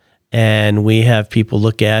well, and we have people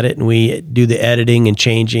look at it and we do the editing and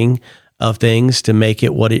changing of things to make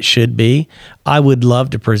it what it should be, I would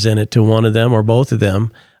love to present it to one of them or both of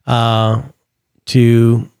them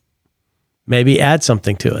to maybe add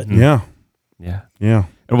something to it. Yeah. And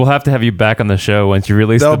we'll have to have you back on the show once you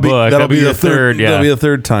release the book. That'll be the third. Yeah. That'll be the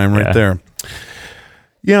third time right there.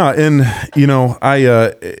 Yeah. And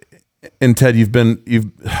and Ted, it's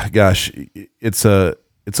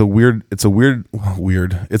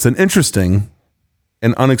an interesting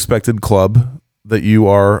and unexpected club that you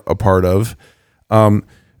are a part of.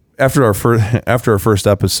 After our first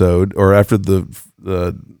episode, or after the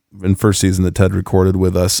first season that Ted recorded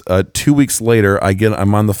with us, 2 weeks later,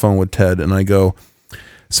 I'm on the phone with Ted and I go,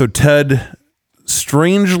 so Ted,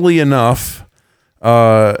 strangely enough,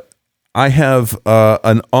 I have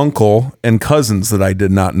an uncle and cousins that I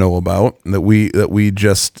did not know about that we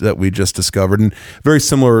just discovered, and very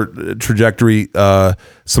similar trajectory.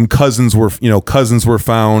 Some cousins were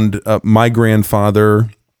found. My grandfather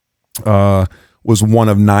was one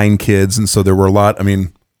of 9 kids, and so there were a lot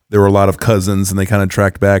of cousins, and they kind of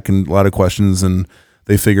tracked back and a lot of questions, and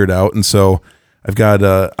they figured out. And so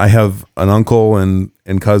I have an uncle and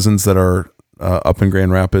cousins that are up in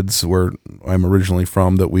Grand Rapids, where I'm originally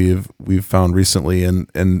from, that we've found recently,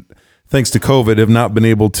 and thanks to COVID, have not been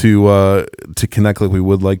able to connect like we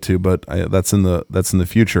would like to, but that's in the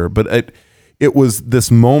future. But it was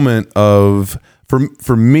this moment of,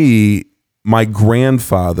 for me, my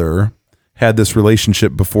grandfather had this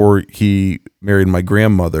relationship before he married my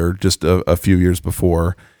grandmother, just a few years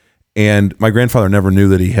before, and my grandfather never knew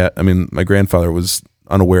that he had. I mean, my grandfather was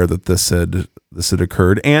unaware that this had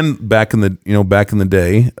occurred. And back in the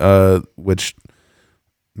day, which,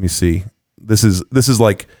 let me see, this is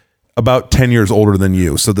like about 10 years older than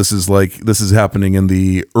you. So this is happening in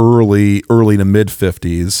the early to mid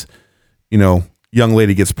 50s. Young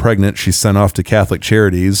lady gets pregnant, she's sent off to Catholic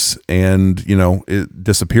Charities, and it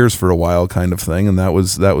disappears for a while, kind of thing. And that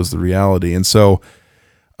was the reality. And so,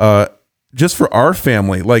 just for our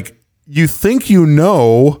family, like, you think your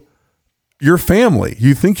family,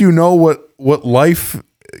 you think what life,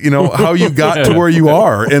 how you got to where you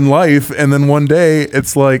are in life, and then one day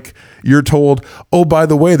it's like you're told, oh, by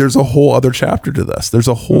the way, there's a whole other chapter to this. There's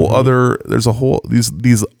a whole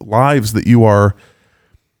these lives that you are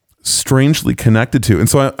strangely connected to. And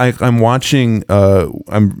so I'm watching,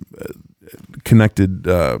 I'm connected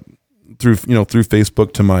through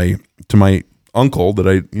Facebook to my uncle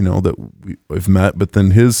that we've met, but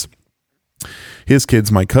then his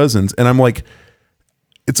kids, my cousins, and I'm like,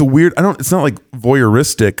 it's not like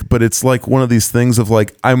voyeuristic, but it's like one of these things of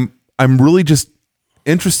like, I'm really just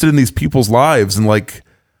interested in these people's lives and like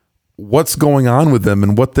what's going on with them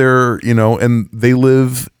and what they're, and they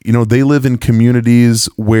live in communities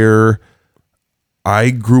where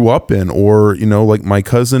I grew up in, or, like my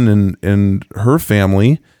cousin and her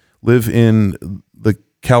family live in the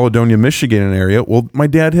Caledonia, Michigan area. Well, my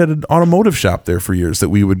dad had an automotive shop there for years that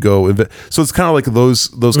we would go. So it's kind of like those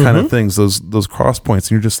kind of things, those cross points.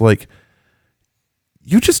 And you're just like,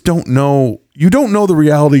 you just don't know. You don't know the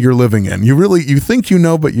reality you're living in. You think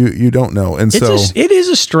but you don't know. And it is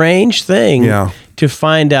a strange thing to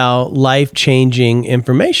find out life-changing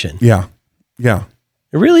information. Yeah. Yeah.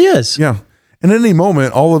 It really is. Yeah. And at any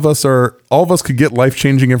moment, all of us could get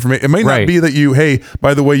life-changing information. It may not be that hey,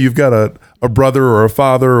 by the way, you've got a brother or a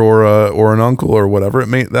father or an uncle or whatever.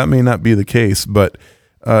 That may not be the case, but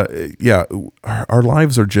our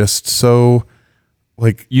lives are just so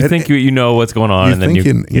like, you think you know what's going on, and then you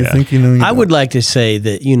think you know. I would like to say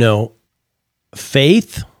that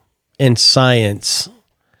faith and science.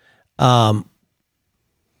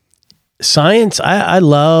 Science. I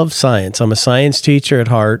love science. I'm a science teacher at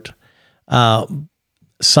heart.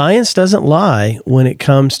 Science doesn't lie when it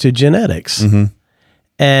comes to genetics. Mm-hmm.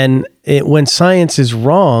 And when science is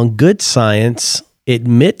wrong, good science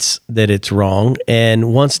admits that it's wrong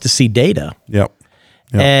and wants to see data. Yep.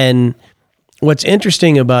 And what's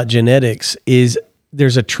interesting about genetics is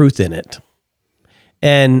there's a truth in it.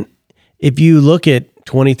 And if you look at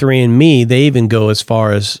 23andMe, they even go as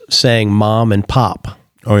far as saying mom and pop.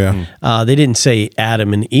 Oh, yeah. They didn't say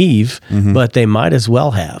Adam and Eve, but they might as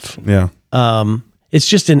well have. Yeah. It's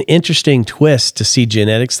just an interesting twist to see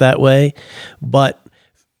genetics that way. But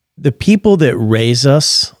the people that raise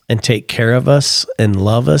us and take care of us and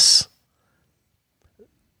love us,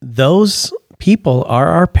 those people are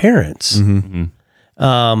our parents.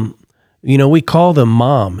 We call them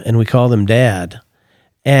mom and we call them dad.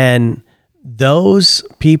 And those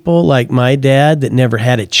people, like my dad that never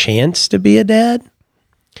had a chance to be a dad,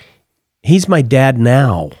 he's my dad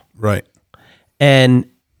now. Right. And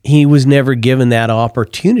he was never given that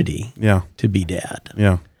opportunity to be dad.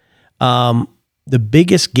 Yeah. The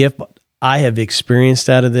biggest gift I have experienced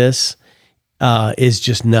out of this is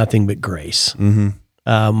just nothing but grace.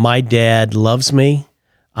 My dad loves me.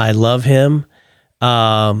 I love him.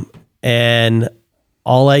 And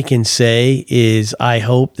all I can say is I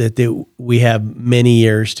hope that we have many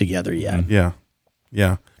years together yet. Yeah.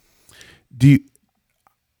 Yeah.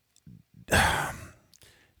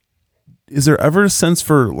 Is there ever a sense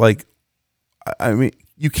for like, I mean,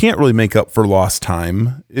 you can't really make up for lost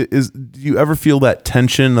time. Do you ever feel that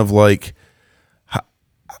tension of like,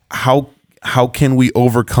 how can we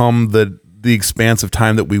overcome the expanse of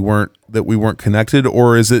time that we weren't connected?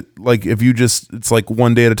 Or is it like, it's like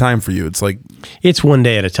one day at a time for you? It's like, it's one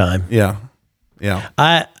day at a time. Yeah. Yeah.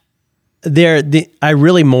 I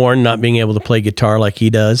really mourn not being able to play guitar like he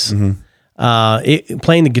does.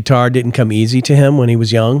 Playing the guitar didn't come easy to him when he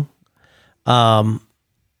was young.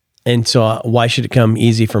 And so why should it come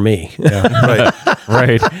easy for me? Yeah, right.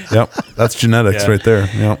 Right. Yep. That's genetics right there.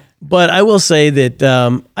 Yep. But I will say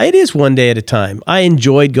that it is one day at a time. I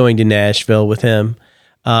enjoyed going to Nashville with him,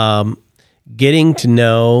 getting to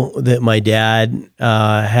know that my dad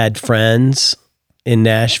had friends in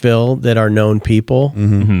Nashville that are known people.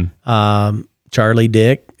 Charlie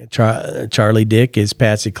Dick. Charlie Dick is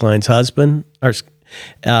Patsy Cline's husband.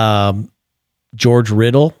 George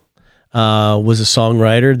Riddle was a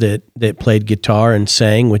songwriter that played guitar and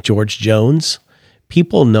sang with George Jones.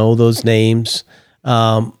 People know those names.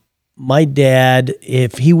 My dad,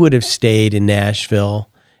 if he would have stayed in Nashville,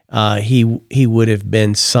 he would have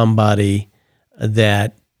been somebody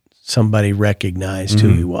that somebody recognized who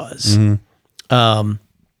he was.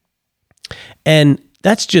 And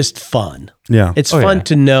that's just fun. Yeah. It's fun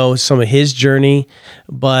to know some of his journey,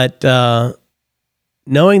 but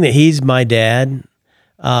knowing that he's my dad,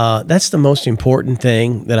 that's the most important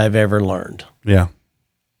thing that I've ever learned. Yeah.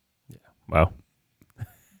 Wow.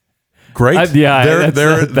 Great. There it is.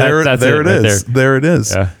 There. There it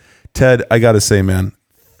is. Yeah. Ted, I got to say, man,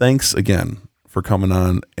 thanks again for coming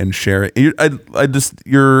on and sharing. I just,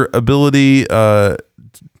 your ability to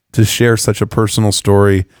share such a personal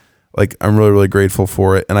story, like I'm really, really grateful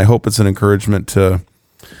for it. And I hope it's an encouragement to,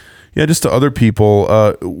 just to other people,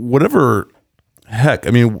 whatever, heck,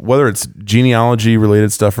 I mean, whether it's genealogy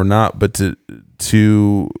related stuff or not, but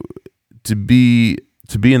to be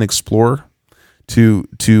an explorer, to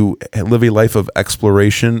live a life of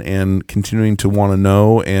exploration and continuing to want to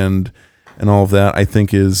know and all of that, I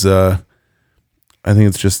think is, I think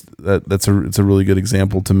it's just it's a really good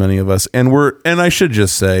example to many of us. And I should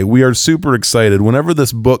just say, we are super excited whenever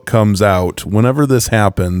this book comes out, whenever this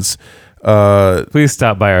happens. Please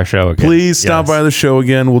stop by our show again. Please stop by the show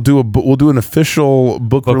again. We'll do an official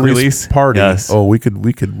book release party. Yes. Oh, we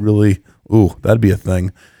could really, that'd be a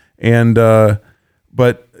thing. And,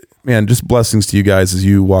 but man, just blessings to you guys as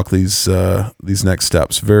you walk these next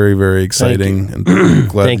steps. Very, very exciting. And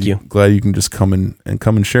glad you can just come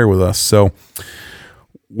and share with us. So,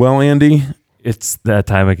 well, Andy, it's that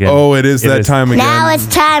time again. Oh, it is that time again. Now it's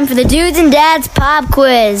time for the Dudes and Dads Pop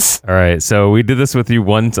Quiz. All right, so we did this with you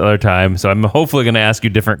one other time, so I'm hopefully going to ask you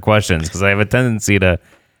different questions because I have a tendency to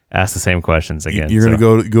ask the same questions again. You're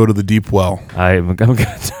going to go to the deep well. I'm going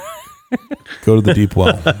to go to the deep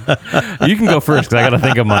well. You can go first because I got to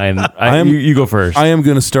think of mine. You go first. I am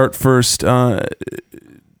going to start first. Well,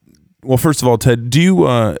 first of all, Ted, do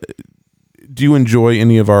you enjoy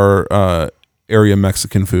any of our area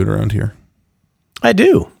Mexican food around here? I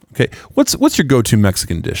do. Okay. What's your go-to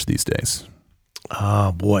Mexican dish these days?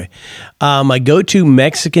 Oh, boy. My go-to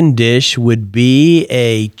Mexican dish would be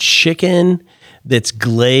a chicken that's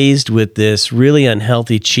glazed with this really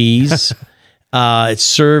unhealthy cheese. It's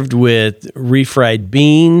served with refried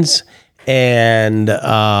beans and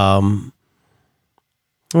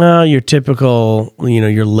your typical,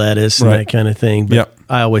 your lettuce and that kind of thing. But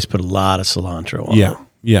I always put a lot of cilantro on it.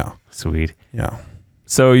 Yeah. Sweet. Yeah.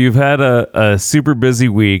 So you've had a super busy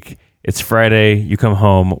week. It's Friday. You come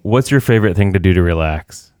home. What's your favorite thing to do to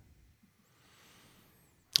relax?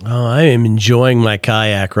 Oh, I am enjoying my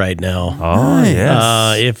kayak right now. Oh,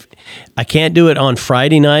 yes. If I can't do it on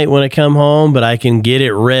Friday night when I come home, but I can get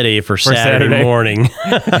it ready for Saturday morning.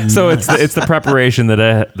 So it's the preparation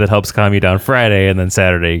that helps calm you down Friday, and then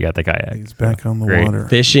Saturday you got the kayak. He's back on the Great. water.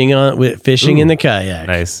 Fishing in the kayak.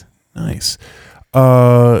 Nice.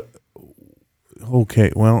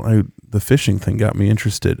 Okay, well, the fishing thing got me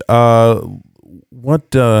interested.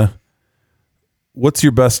 What's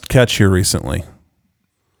your best catch here recently?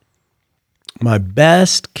 My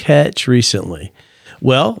best catch recently.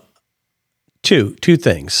 Well, two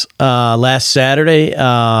things. Last Saturday,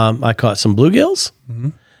 I caught some bluegills.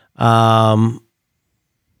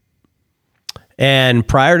 And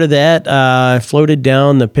prior to that, I floated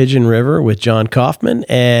down the Pigeon River with John Kaufman,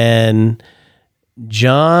 and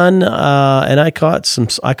John and I caught some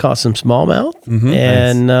smallmouth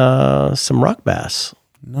and some rock bass.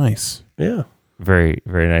 Nice. Yeah. Very,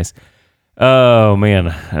 very nice. Oh man,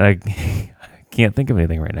 I can't think of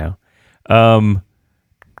anything right now.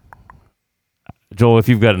 Joel, if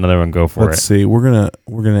you've got another one, go for it. Let's see. We're gonna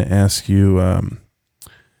ask you.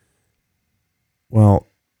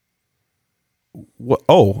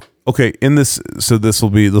 Okay. In this, so this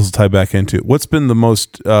will tie back into what's been the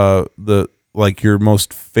most your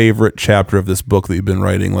most favorite chapter of this book that you've been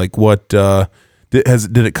writing. Like, what did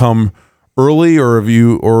it come early,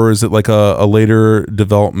 or is it like a later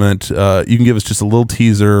development? You can give us just a little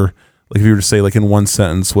teaser, like if you were to say, like in one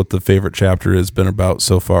sentence, what the favorite chapter has been about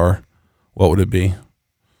so far. What would it be?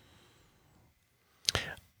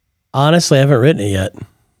 Honestly, I haven't written it yet.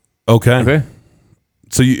 Okay.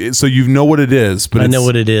 So you know what it is, but I know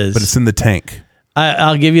what it is, but it's in the tank.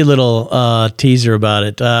 I'll give you a little teaser about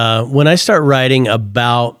it. When I start writing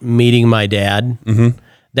about meeting my dad,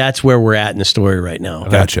 that's where we're at in the story right now.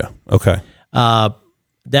 Gotcha. Okay. I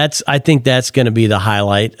think that's going to be the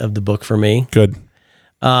highlight of the book for me. Good.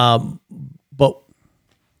 But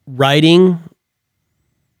writing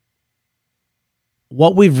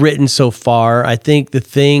what we've written so far, I think the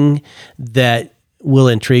thing that will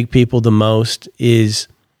intrigue people the most is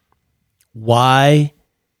why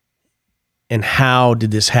and how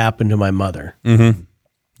did this happen to my mother? Mm-hmm.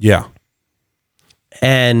 Yeah.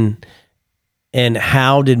 And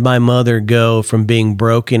how did my mother go from being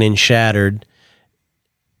broken and shattered?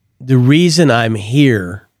 The reason I'm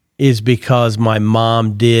here is because my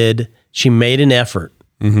mom she made an effort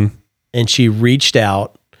and she reached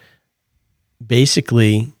out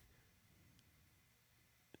basically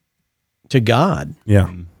to God. Yeah.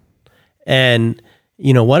 And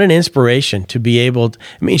what an inspiration to be able to,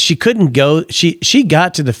 she couldn't go, she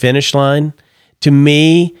got to the finish line. To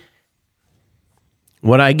me,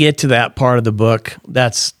 when I get to that part of the book,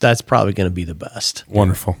 that's probably going to be the best.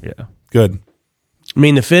 Wonderful. Yeah. Good.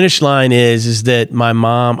 The finish line is that my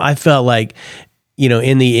mom, I felt like,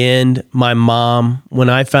 in the end, my mom, when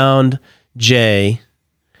I found Jay,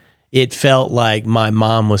 it felt like my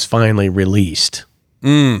mom was finally released.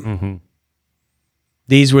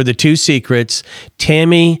 These were the two secrets.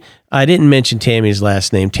 Tammy, I didn't mention Tammy's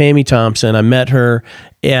last name, Tammy Thompson. I met her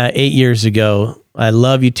 8 years ago. I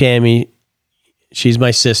love you, Tammy. She's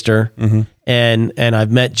my sister. And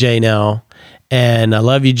I've met Jay now. And I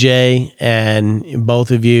love you, Jay. And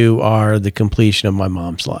both of you are the completion of my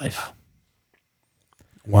mom's life.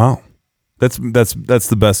 Wow. That's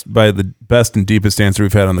the best, by the best and deepest answer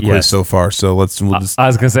we've had on the quiz so far. So we'll just. I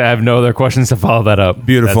was gonna say I have no other questions to follow that up.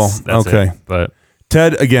 Beautiful. That's okay, it. But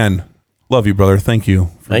Ted, again, love you, brother. Thank you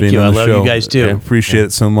for being on the show. I love you guys too. I appreciate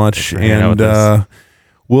it so much. And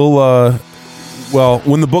we'll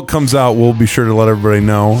when the book comes out, we'll be sure to let everybody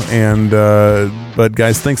know. And but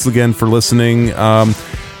guys, thanks again for listening.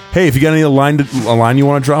 Hey, if you got a line you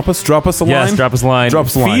want to drop us a line. Yes, drop us a line.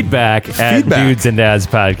 Feedback at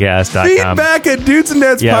dudesanddadspodcast.com. Feedback at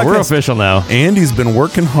dudesanddadspodcast. Yeah, we're official now. Andy's been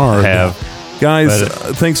working hard. Guys,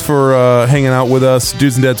 thanks for hanging out with us.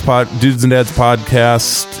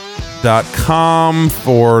 dudesanddadspodcast.com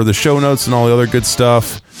for the show notes and all the other good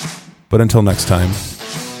stuff. But until next time,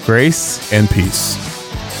 grace and peace.